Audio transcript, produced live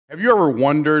Have you ever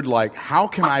wondered, like, how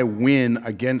can I win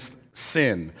against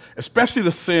sin, especially the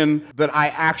sin that I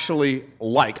actually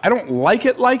like? I don't like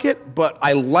it, but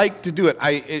I like to do it.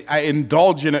 I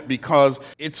indulge in it because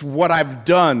it's what I've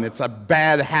done. It's a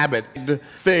bad habit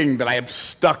thing that I am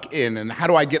stuck in. And how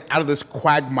do I get out of this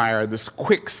quagmire, this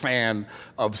quicksand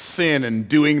of sin and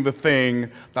doing the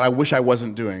thing that I wish I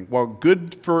wasn't doing? Well,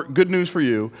 good news for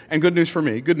you and good news for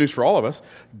me, good news for all of us.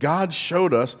 God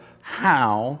showed us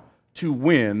how to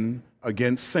win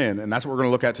against sin. And that's what we're going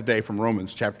to look at today from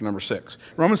Romans chapter number 6.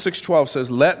 Romans 6:12 says,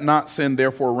 "Let not sin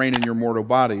therefore reign in your mortal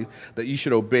body, that ye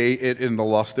should obey it in the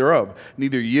lust thereof.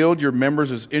 Neither yield your members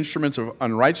as instruments of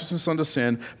unrighteousness unto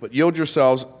sin, but yield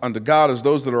yourselves unto God as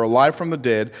those that are alive from the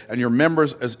dead, and your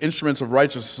members as instruments of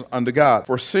righteousness unto God.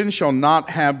 For sin shall not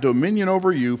have dominion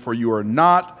over you, for you are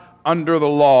not under the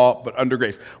law, but under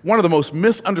grace." One of the most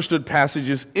misunderstood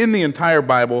passages in the entire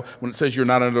Bible when it says you're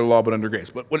not under the law, but under grace.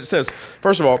 But what it says,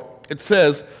 first of all, it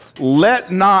says,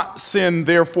 "Let not sin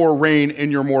therefore reign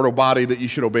in your mortal body, that you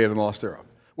should obey it in the lust thereof."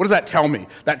 What does that tell me?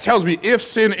 That tells me if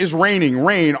sin is reigning,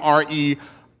 reign, R-E-I-G-N,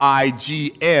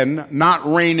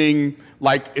 not reigning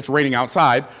like it's raining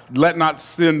outside. Let not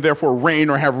sin therefore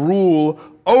reign or have rule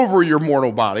over your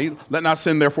mortal body. Let not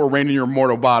sin therefore reign in your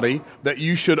mortal body, that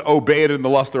you should obey it in the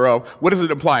lust thereof. What is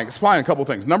it implying? It's implying a couple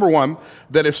things. Number one,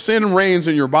 that if sin reigns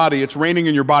in your body, it's reigning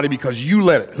in your body because you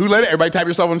let it. Who let it? Everybody tap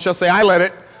yourself on the chest, say, "I let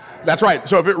it." That's right.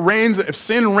 So if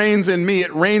sin reigns in me,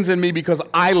 it reigns in me because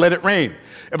I let it reign.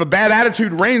 If a bad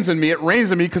attitude reigns in me, it reigns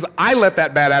in me because I let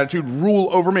that bad attitude rule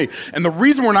over me. And the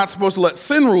reason we're not supposed to let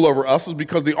sin rule over us is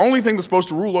because the only thing that's supposed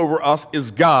to rule over us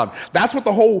is God. That's what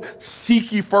the whole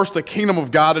seek ye first the kingdom of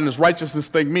God and his righteousness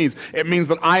thing means. It means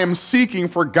that I am seeking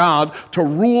for God to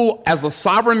rule as a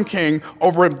sovereign king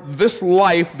over this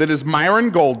life that is Myron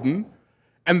Golden.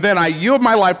 And then I yield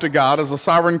my life to God as the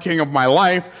sovereign king of my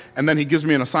life, and then he gives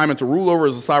me an assignment to rule over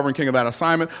as the sovereign king of that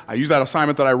assignment. I use that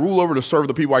assignment that I rule over to serve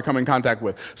the people I come in contact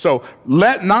with. So,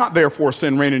 "Let not therefore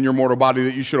sin reign in your mortal body,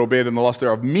 that you should obey it in the lust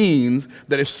thereof," means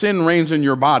that if sin reigns in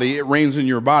your body, it reigns in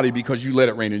your body because you let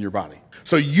it reign in your body.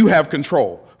 So you have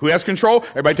control. Who has control?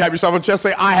 Everybody tap yourself on the chest,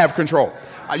 say, "I have control."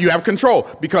 You have control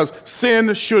because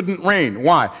sin shouldn't reign.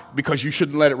 Why? Because you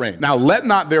shouldn't let it reign. Now, let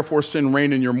not therefore sin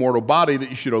reign in your mortal body, that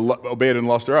you should obey it in the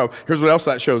lust thereof. Here's what else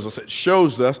that shows us. It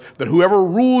shows us that whoever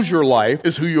rules your life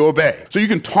is who you obey. So you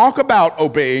can talk about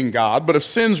obeying God, but if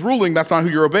sin's ruling, that's not who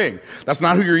you're obeying. That's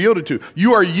not who you're yielded to.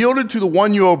 You are yielded to the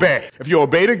one you obey. If you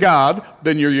obey to God,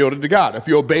 then you're yielded to God. If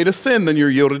you obey to sin, then you're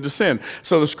yielded to sin.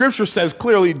 So the scripture says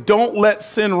clearly, don't let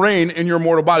sin reign in your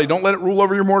mortal body. Don't let it rule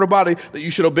over your mortal body, that you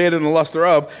should obey it in the lust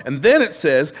thereof. And then it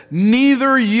says,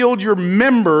 "Neither yield your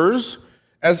members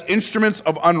as instruments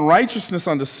of unrighteousness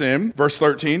unto sin." Verse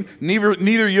 13,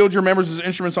 neither yield your members as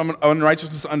instruments of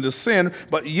unrighteousness unto sin,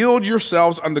 but yield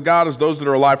yourselves unto God as those that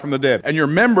are alive from the dead, and your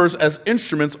members as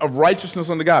instruments of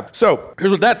righteousness unto God. So here's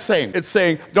what that's saying. It's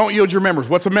saying, don't yield your members.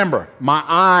 What's a member? My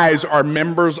eyes are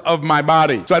members of my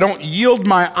body. So I don't yield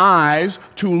my eyes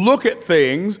to look at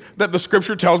things that the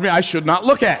scripture tells me I should not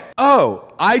look at. Oh,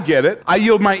 I get it. I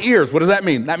yield my ears. What does that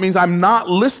mean? That means I'm not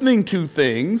listening to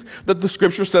things that the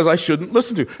scripture says I shouldn't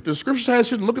listen to. Does the scripture say I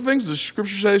shouldn't look at things? Does the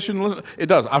scripture say I shouldn't listen? It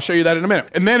does. I'll show you that in a minute.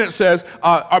 And then it says,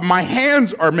 my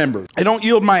hands are members. I don't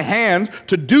yield my hands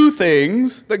to do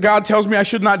things that God tells me I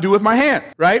should not do with my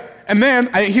hands, right? And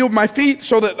then I yield my feet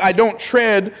so that I don't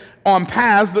tread on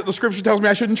paths that the scripture tells me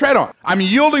I shouldn't tread on. I'm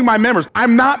yielding my members.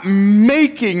 I'm not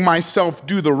making myself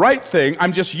do the right thing.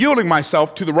 I'm just yielding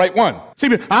myself to the right one. See,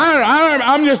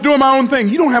 I'm just doing my own thing.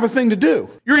 You don't have a thing to do.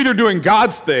 You're either doing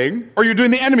God's thing or you're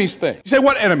doing the enemy's thing. You say,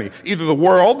 what enemy? Either the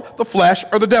world, the flesh,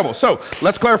 or the devil. So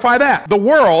let's clarify that. The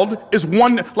world is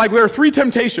one, like there are three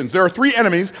temptations. There are three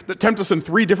enemies that tempt us in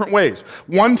three different ways.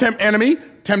 One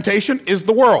temptation is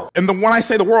the world. And when I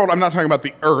say the world, I'm not talking about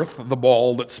the earth, the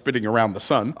ball that's spinning around the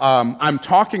sun. I'm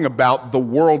talking about the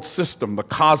world system, the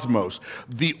cosmos,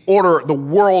 the order, the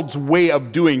world's way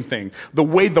of doing things, the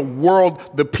way the world,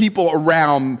 the people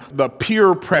around, the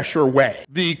peer pressure way,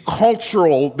 the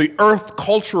earth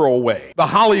cultural way, the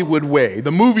Hollywood way,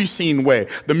 the movie scene way,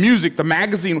 the music, the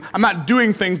magazine. I'm not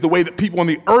doing things the way that people on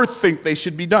the earth think they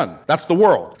should be done. That's the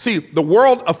world. See, the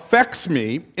world affects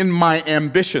me in my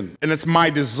ambition, and it's my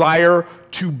desire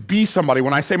to be somebody.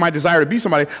 When I say my desire to be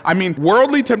somebody, I mean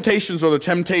worldly temptations are the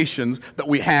temptations that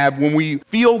we have when we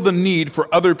feel the need for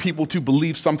other people to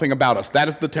believe something about us. That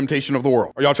is the temptation of the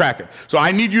world. Are y'all tracking? So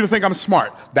I need you to think I'm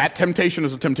smart. That temptation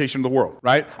is a temptation of the world,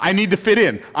 right? I need to fit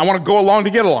in. I want to go along to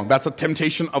get along. That's a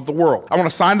temptation of the world. I want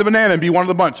to sign the banana and be one of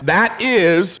the bunch. That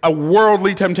is a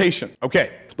worldly temptation.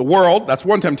 Okay. The world, that's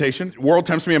one temptation. The world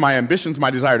tempts me in my ambitions,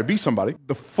 my desire to be somebody.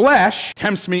 The flesh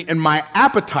tempts me in my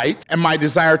appetite and my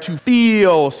desire to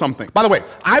feel something. By the way,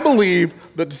 I believe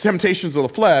that the temptations of the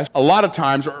flesh a lot of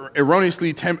times are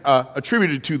erroneously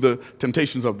attributed to the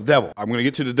temptations of the devil. I'm going to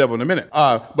get to the devil in a minute.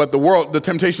 But the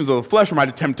temptations of the flesh are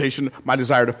my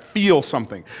desire to feel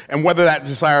something. And whether that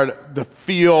desire to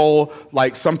feel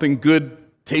like something good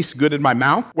tastes good in my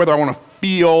mouth, whether I want to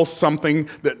feel something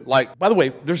that, like, by the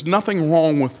way, there's nothing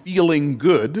wrong with feeling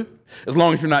good as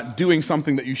long as you're not doing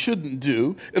something that you shouldn't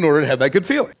do in order to have that good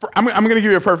feeling. I'm going to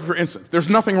give you a perfect for instance. There's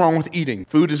nothing wrong with eating.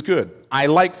 Food is good. I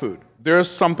like food. There's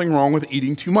something wrong with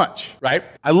eating too much, right?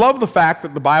 I love the fact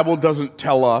that the Bible doesn't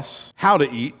tell us how to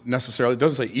eat necessarily. It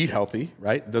doesn't say eat healthy,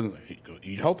 right? It doesn't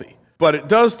eat healthy. But it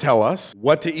does tell us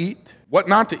what to eat, what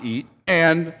not to eat,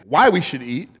 and why we should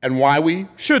eat and why we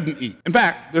shouldn't eat. In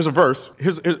fact, there's a verse.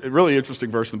 Here's a really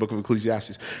interesting verse in the book of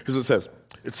Ecclesiastes. Here's what it says.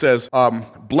 It says,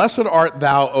 blessed art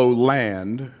thou, O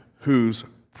land, whose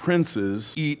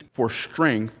princes eat for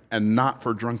strength and not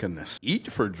for drunkenness.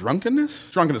 Eat for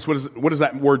drunkenness? Drunkenness, what does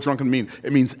that word drunken mean?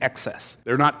 It means excess.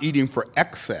 They're not eating for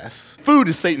excess. Food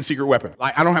is Satan's secret weapon.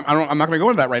 I'm not going to go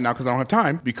into that right now because I don't have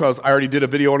time, because I already did a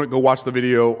video on it. Go watch the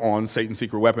video on Satan's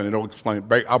secret weapon. It'll explain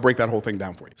it. I'll break that whole thing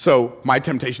down for you. So my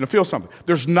temptation to feel something.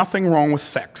 There's nothing wrong with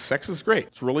sex. Sex is great.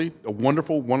 It's really a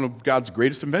wonderful, one of God's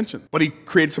greatest inventions. But he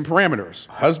created some parameters.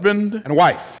 Husband and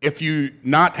wife. If you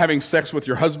not having sex with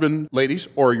your husband, ladies,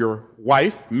 or your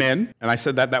wife, men, and I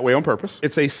said that way on purpose,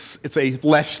 it's a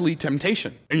fleshly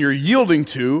temptation. And you're yielding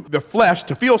to the flesh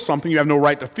to feel something you have no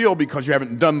right to feel because you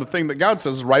haven't done the thing that God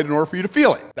says is right in order for you to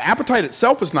feel it. The appetite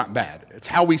itself is not bad. It's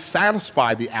how we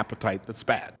satisfy the appetite that's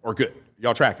bad or good.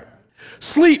 Y'all track it.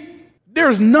 Sleep.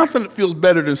 There's nothing that feels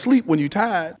better than sleep when you're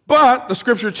tired. But the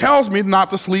scripture tells me not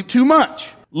to sleep too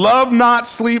much. Love not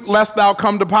sleep, lest thou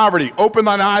come to poverty. Open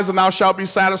thine eyes, and thou shalt be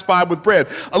satisfied with bread.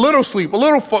 A little sleep, a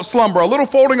little slumber, a little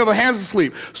folding of the hands to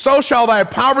sleep. So shall thy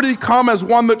poverty come as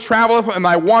one that traveleth, and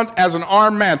thy want as an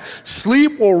armed man.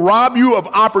 Sleep will rob you of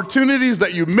opportunities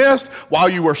that you missed while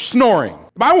you were snoring.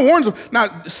 The Bible warns us.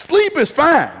 Now, sleep is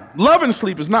fine. Love and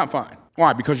sleep is not fine.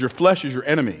 Why? Because your flesh is your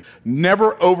enemy.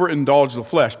 Never overindulge the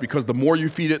flesh, because the more you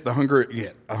feed it, the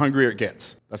hungrier it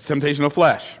gets. That's the temptation of the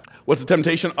flesh. What's the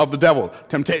temptation of the devil?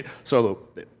 So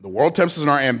the world tempts us in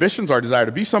our ambitions, our desire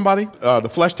to be somebody. The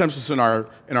flesh tempts us in our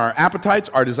appetites,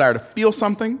 our desire to feel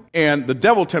something. And the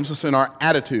devil tempts us in our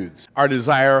attitudes, our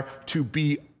desire to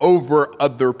be over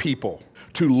other people,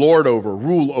 to lord over,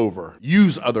 rule over,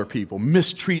 use other people,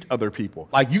 mistreat other people.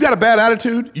 Like, you got a bad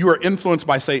attitude, you are influenced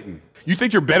by Satan. You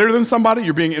think you're better than somebody,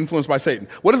 you're being influenced by Satan.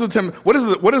 What is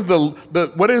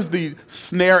the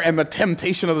snare and the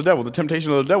temptation of the devil? The temptation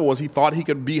of the devil was he thought he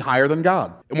could be higher than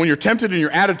God. And when you're tempted in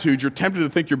your attitude, you're tempted to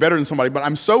think you're better than somebody. But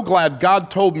I'm so glad God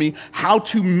told me how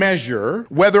to measure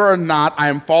whether or not I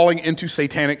am falling into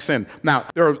satanic sin. Now,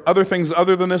 there are other things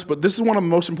other than this, but this is one of the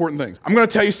most important things. I'm going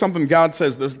to tell you something God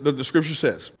says, the scripture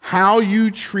says. How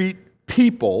you treat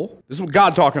people, this is what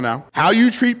God talking now. How you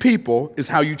treat people is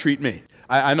how you treat me.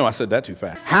 I know I said that too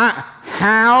fast.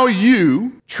 How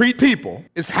you treat people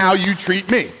is how you treat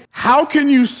me. How can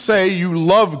you say you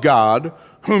love God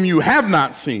whom you have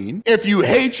not seen if you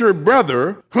hate your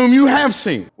brother whom you have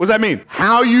seen? What does that mean?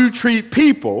 How you treat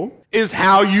people is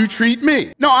how you treat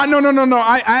me. No.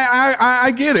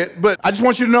 I get it, but I just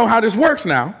want you to know how this works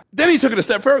now. Then he took it a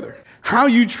step further. How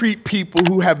you treat people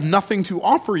who have nothing to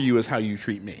offer you is how you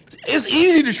treat me. It's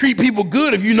easy to treat people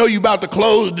good if you know you're about to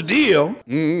close the deal.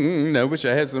 I wish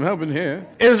I had some help in here.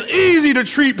 It's easy to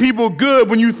treat people good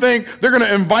when you think they're going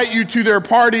to invite you to their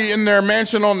party in their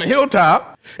mansion on the hilltop.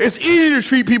 It's easy to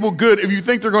treat people good if you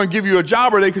think they're going to give you a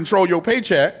job or they control your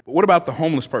paycheck. But what about the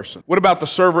homeless person? What about the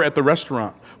server at the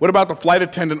restaurant? What about the flight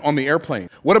attendant on the airplane?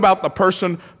 What about the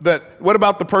person that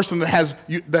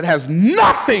has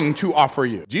nothing to offer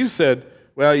you? Jesus said,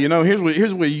 well,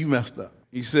 here's where you messed up.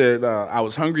 He said, I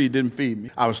was hungry, you didn't feed me.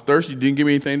 I was thirsty, you didn't give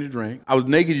me anything to drink. I was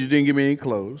naked, you didn't give me any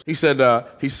clothes. He said, I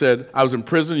was in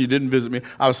prison, you didn't visit me.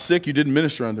 I was sick, you didn't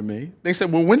minister unto me. They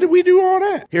said, well, when did we do all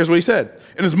that? Here's what he said.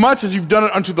 And as much as you've done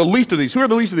it unto the least of these, who are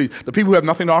the least of these? The people who have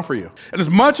nothing to offer you. And as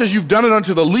much as you've done it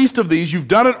unto the least of these, you've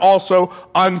done it also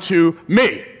unto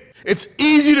me. It's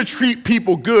easy to treat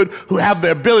people good who have the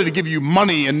ability to give you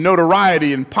money and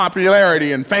notoriety and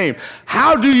popularity and fame.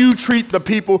 How do you treat the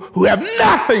people who have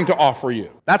nothing to offer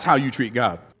you? That's how you treat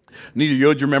God. Neither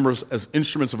yield your members as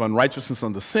instruments of unrighteousness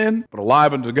unto sin, but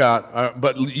alive unto God.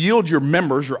 But yield your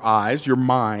members, your eyes, your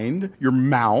mind, your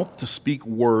mouth to speak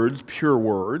words, pure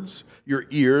words. your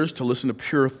ears to listen to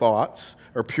pure thoughts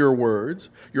or pure words,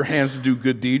 your hands to do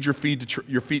good deeds, your feet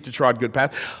to trod good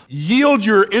paths. Yield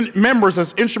your members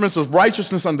as instruments of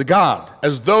righteousness unto God,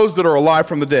 as those that are alive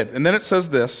from the dead. And then it says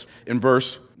this in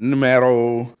verse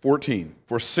numero 14.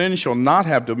 For sin shall not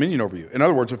have dominion over you. In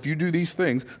other words, if you do these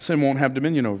things, sin won't have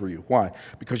dominion over you. Why?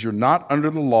 Because you're not under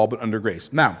the law, but under grace.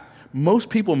 Now, most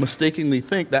people mistakenly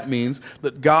think that means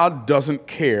that God doesn't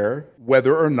care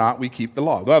whether or not we keep the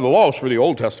law. The law is for the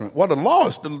Old Testament. Well, the law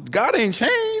is, God ain't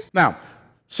changed. Now,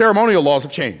 ceremonial laws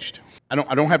have changed.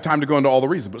 I don't have time to go into all the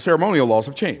reasons, but ceremonial laws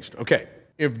have changed. Okay,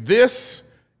 if this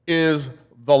is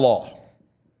the law,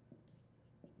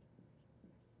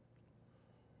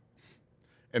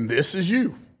 and this is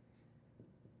you,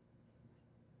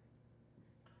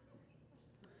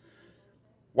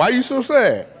 why are you so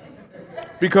sad?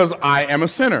 Because I am a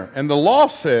sinner, and the law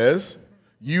says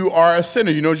you are a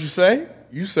sinner. You know what you say?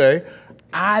 You say,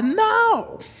 I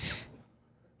know.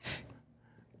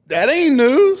 That ain't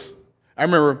news. I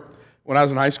remember when I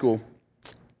was in high school,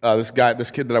 this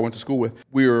kid that I went to school with,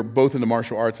 we were both into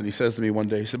martial arts, and he says to me one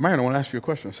day, he said, Myron, I want to ask you a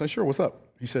question. I said, sure, what's up?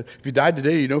 He said, if you died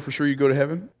today, do you know for sure you go to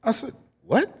heaven? I said,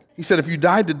 what? He said, if you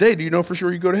died today, do you know for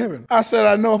sure you go to heaven? I said,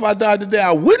 I know if I died today,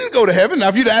 I wouldn't go to heaven. Now,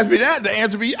 if you'd asked me that, the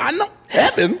answer would be, I know.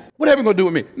 Heaven? What heaven going to do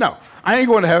with me? No, I ain't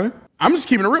going to heaven. I'm just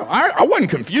keeping it real. I wasn't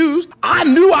confused. I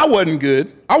knew I wasn't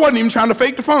good. I wasn't even trying to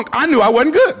fake the funk. I knew I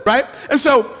wasn't good, right? And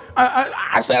so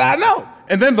I said, I know.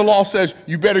 And then the law says,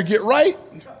 you better get right.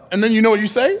 And then you know what you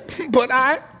say? But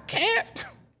I can't.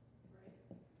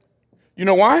 You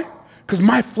know why? Because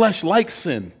my flesh likes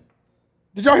sin.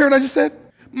 Did y'all hear what I just said?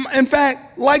 In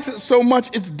fact, likes it so much,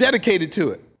 it's dedicated to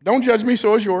it. Don't judge me,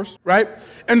 so is yours, right?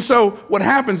 And so what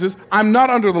happens is I'm not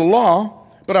under the law,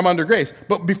 but I'm under grace.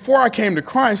 But before I came to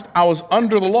Christ, I was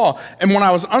under the law. And when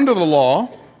I was under the law,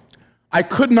 I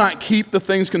could not keep the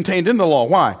things contained in the law.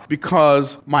 Why?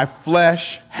 Because my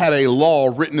flesh had a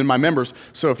law written in my members.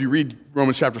 So if you read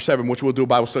Romans chapter 7, which we'll do a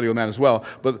Bible study on that as well,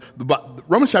 but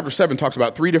Romans chapter 7 talks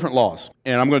about 3 different laws,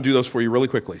 and I'm going to do those for you really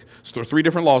quickly. So there are 3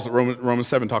 different laws that Romans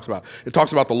 7 talks about. It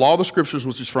talks about the law of the scriptures,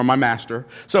 which is from my master.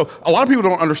 So a lot of people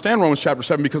don't understand Romans chapter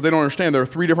 7 because they don't understand there are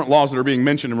 3 different laws that are being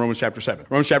mentioned in Romans chapter 7.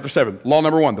 Romans chapter 7, law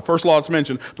number 1, the first law that's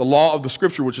mentioned, the law of the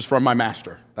scripture, which is from my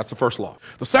master. That's the first law.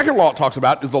 The second law it talks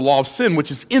about is the law of sin,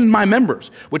 which is in my members,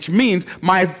 which means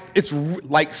it's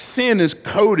like sin is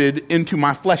coded into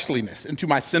my fleshliness, into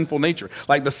my sinful nature.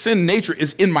 Like the sin nature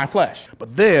is in my flesh.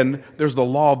 But then there's the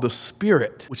law of the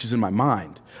Spirit, which is in my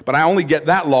mind. But I only get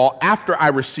that law after I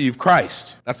receive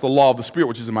Christ. That's the law of the Spirit,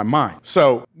 which is in my mind.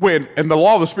 So and the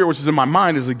law of the Spirit, which is in my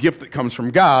mind, is a gift that comes from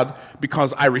God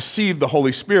because I receive the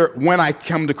Holy Spirit when I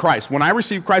come to Christ. When I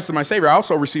receive Christ as my Savior, I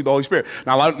also receive the Holy Spirit.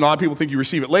 Now, a lot of people think you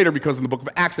receive it later because in the book of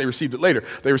Acts, they received it later.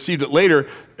 They received it later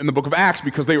in the book of Acts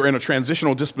because they were in a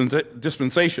transitional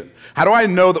dispensation. How do I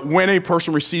know that when a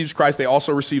person receives Christ, they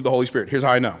also receive the Holy Spirit? Here's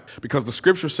how I know. Because the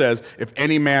scripture says, if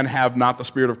any man have not the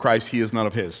Spirit of Christ, he is none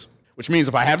of his. Which means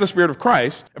if I have the Spirit of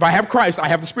Christ, if I have Christ, I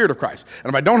have the Spirit of Christ. And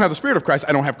if I don't have the Spirit of Christ,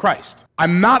 I don't have Christ.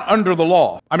 I'm not under the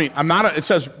law. It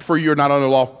says, for you're not under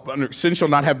the law, sin shall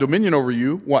not have dominion over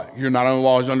you. What? You're not under the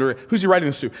law, is under it. Who's he writing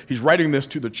this to? He's writing this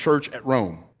to the church at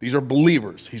Rome. These are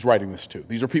believers he's writing this to.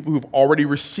 These are people who've already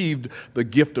received the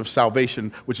gift of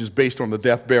salvation, which is based on the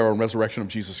death, burial, and resurrection of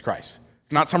Jesus Christ.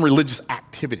 It's not some religious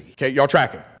activity. Okay, y'all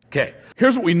tracking? Okay,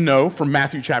 here's what we know from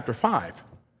Matthew chapter 5.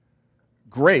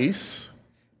 Grace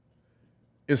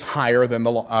is higher than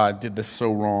the law. I did this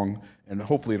so wrong, and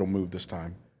hopefully it'll move this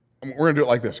time. We're going to do it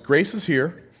like this. Grace is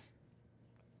here.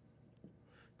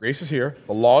 Grace is here.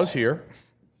 The law is here.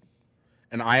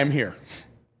 And I am here.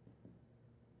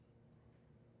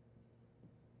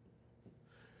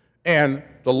 And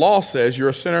the law says you're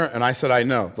a sinner, and I said, I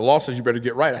know. The law says you better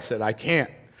get right. I said, I can't.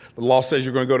 The law says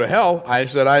you're going to go to hell. I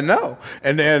said, I know.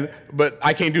 But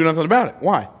I can't do nothing about it.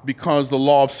 Why? Because the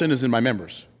law of sin is in my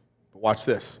members. But watch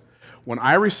this. When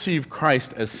I receive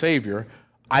Christ as Savior,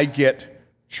 I get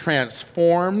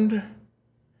transformed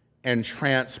and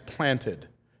transplanted.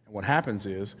 And what happens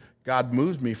is God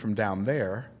moves me from down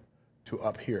there to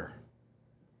up here.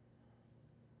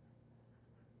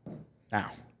 Now,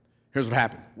 here's what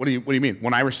happened. What do you mean?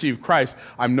 When I receive Christ,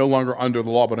 I'm no longer under the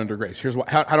law, but under grace.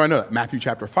 How do I know that? Matthew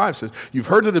chapter 5 says, you've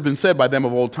heard that it had been said by them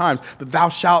of old times that thou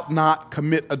shalt not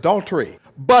commit adultery.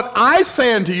 But I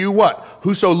say unto you what?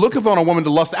 Whoso looketh on a woman to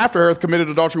lust after her hath committed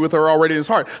adultery with her already in his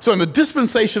heart. So in the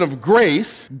dispensation of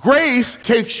grace, grace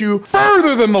takes you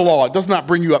further than the law. It does not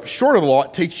bring you up short of the law.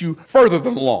 It takes you further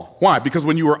than the law. Why? Because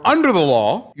when you were under the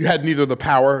law, you had neither the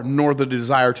power nor the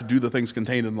desire to do the things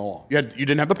contained in the law. You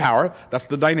didn't have the power. That's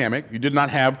the dynamic. You did not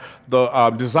have the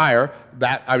desire.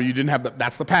 You didn't have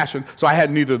that's the passion. So I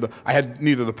had neither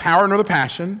the power nor the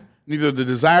passion, neither the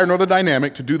desire nor the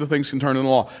dynamic to do the things contained in the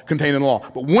law.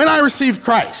 But when I received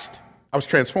Christ, I was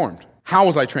transformed. How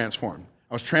was I transformed?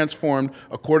 I was transformed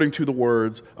according to the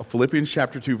words of Philippians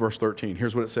chapter 2, verse 13.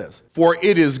 Here's what it says. For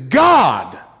it is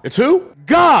God. It's who?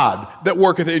 God that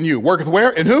worketh in you. Worketh where?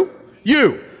 In who?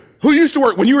 You. Who used to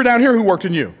work? When you were down here, who worked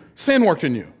in you? Sin worked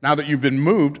in you. Now that you've been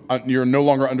moved, you're no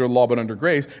longer under law but under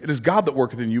grace. It is God that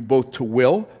worketh in you both to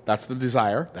will, that's the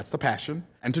desire, that's the passion,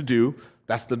 and to do,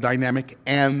 that's the dynamic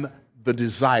and the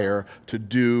desire to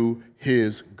do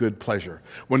his good pleasure.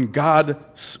 When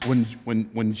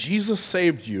Jesus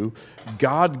saved you,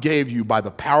 God gave you by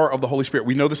the power of the Holy Spirit.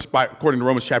 We know this according to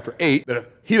Romans chapter 8,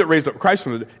 that he that raised up Christ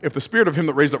from the dead, if the spirit of him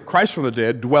that raised up Christ from the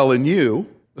dead dwell in you,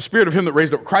 the spirit of him that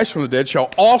raised up Christ from the dead shall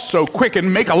also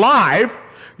quicken, make alive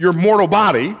your mortal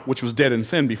body, which was dead in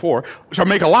sin before, shall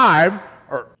make alive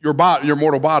your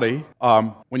mortal body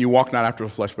when you walk not after the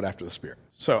flesh but after the spirit.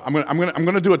 So I'm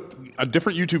going to do a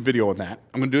different YouTube video on that.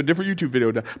 I'm going to do a different YouTube video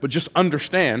on that. But just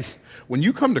understand, when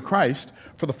you come to Christ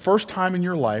for the first time in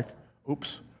your life, you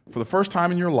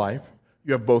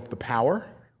have both the power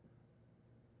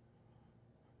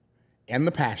and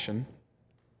the passion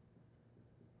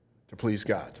to please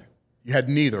God. You had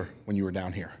neither when you were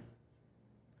down here.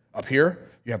 Up here,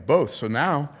 you have both. So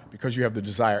now, because you have the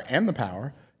desire and the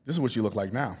power, this is what you look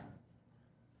like now.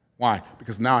 Why?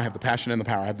 Because now I have the passion and the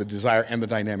power. I have the desire and the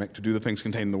dynamic to do the things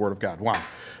contained in the Word of God. Why?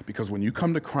 Because when you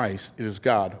come to Christ, it is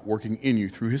God working in you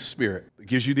through his Spirit that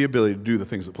gives you the ability to do the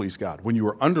things that please God. When you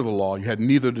were under the law, you had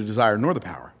neither the desire nor the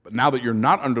power. But now that you're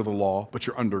not under the law, but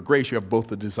you're under grace, you have both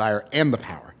the desire and the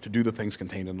power to do the things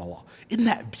contained in the law. Isn't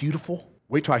that beautiful?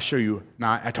 Wait till I show you.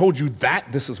 Now, I told you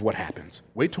that this is what happens.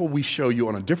 Wait till we show you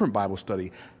on a different Bible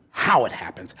study how it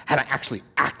happens, how to actually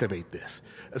activate this.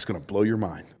 It's going to blow your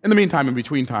mind. In the meantime, in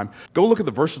between time, go look at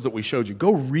the verses that we showed you.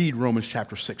 Go read Romans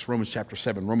chapter 6, Romans chapter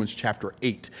 7, Romans chapter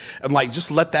 8, and just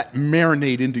let that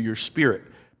marinate into your spirit.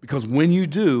 Because when you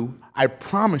do, I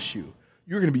promise you,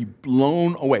 you're going to be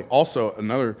blown away. Also,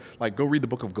 go read the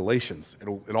book of Galatians.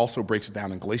 It also breaks it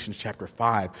down in Galatians chapter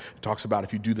 5. It talks about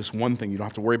if you do this one thing, you don't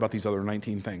have to worry about these other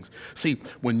 19 things. See,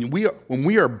 when we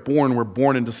are born, we're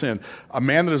born into sin. A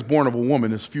man that is born of a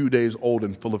woman is few days old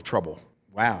and full of trouble.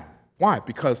 Wow. Why?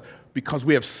 Because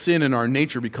we have sin in our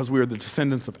nature, because we are the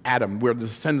descendants of Adam. We're the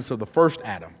descendants of the first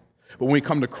Adam. But when we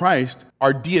come to Christ,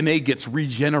 our DNA gets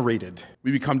regenerated.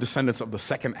 We become descendants of the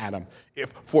second Adam.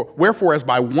 Wherefore, as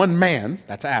by one man,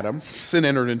 that's Adam, sin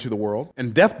entered into the world,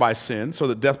 and death by sin, so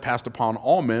that death passed upon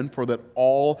all men, for that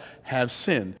all have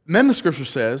sinned. And then the scripture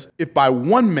says, if by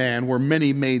one man were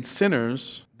many made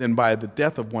sinners, then by the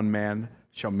death of one man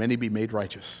shall many be made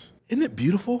righteous. Isn't it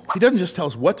beautiful? He doesn't just tell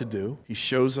us what to do, he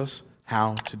shows us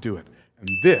how to do it. And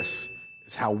this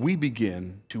is how we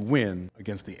begin to win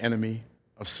against the enemy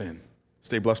of sin.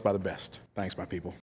 Stay blessed by the best. Thanks, my people.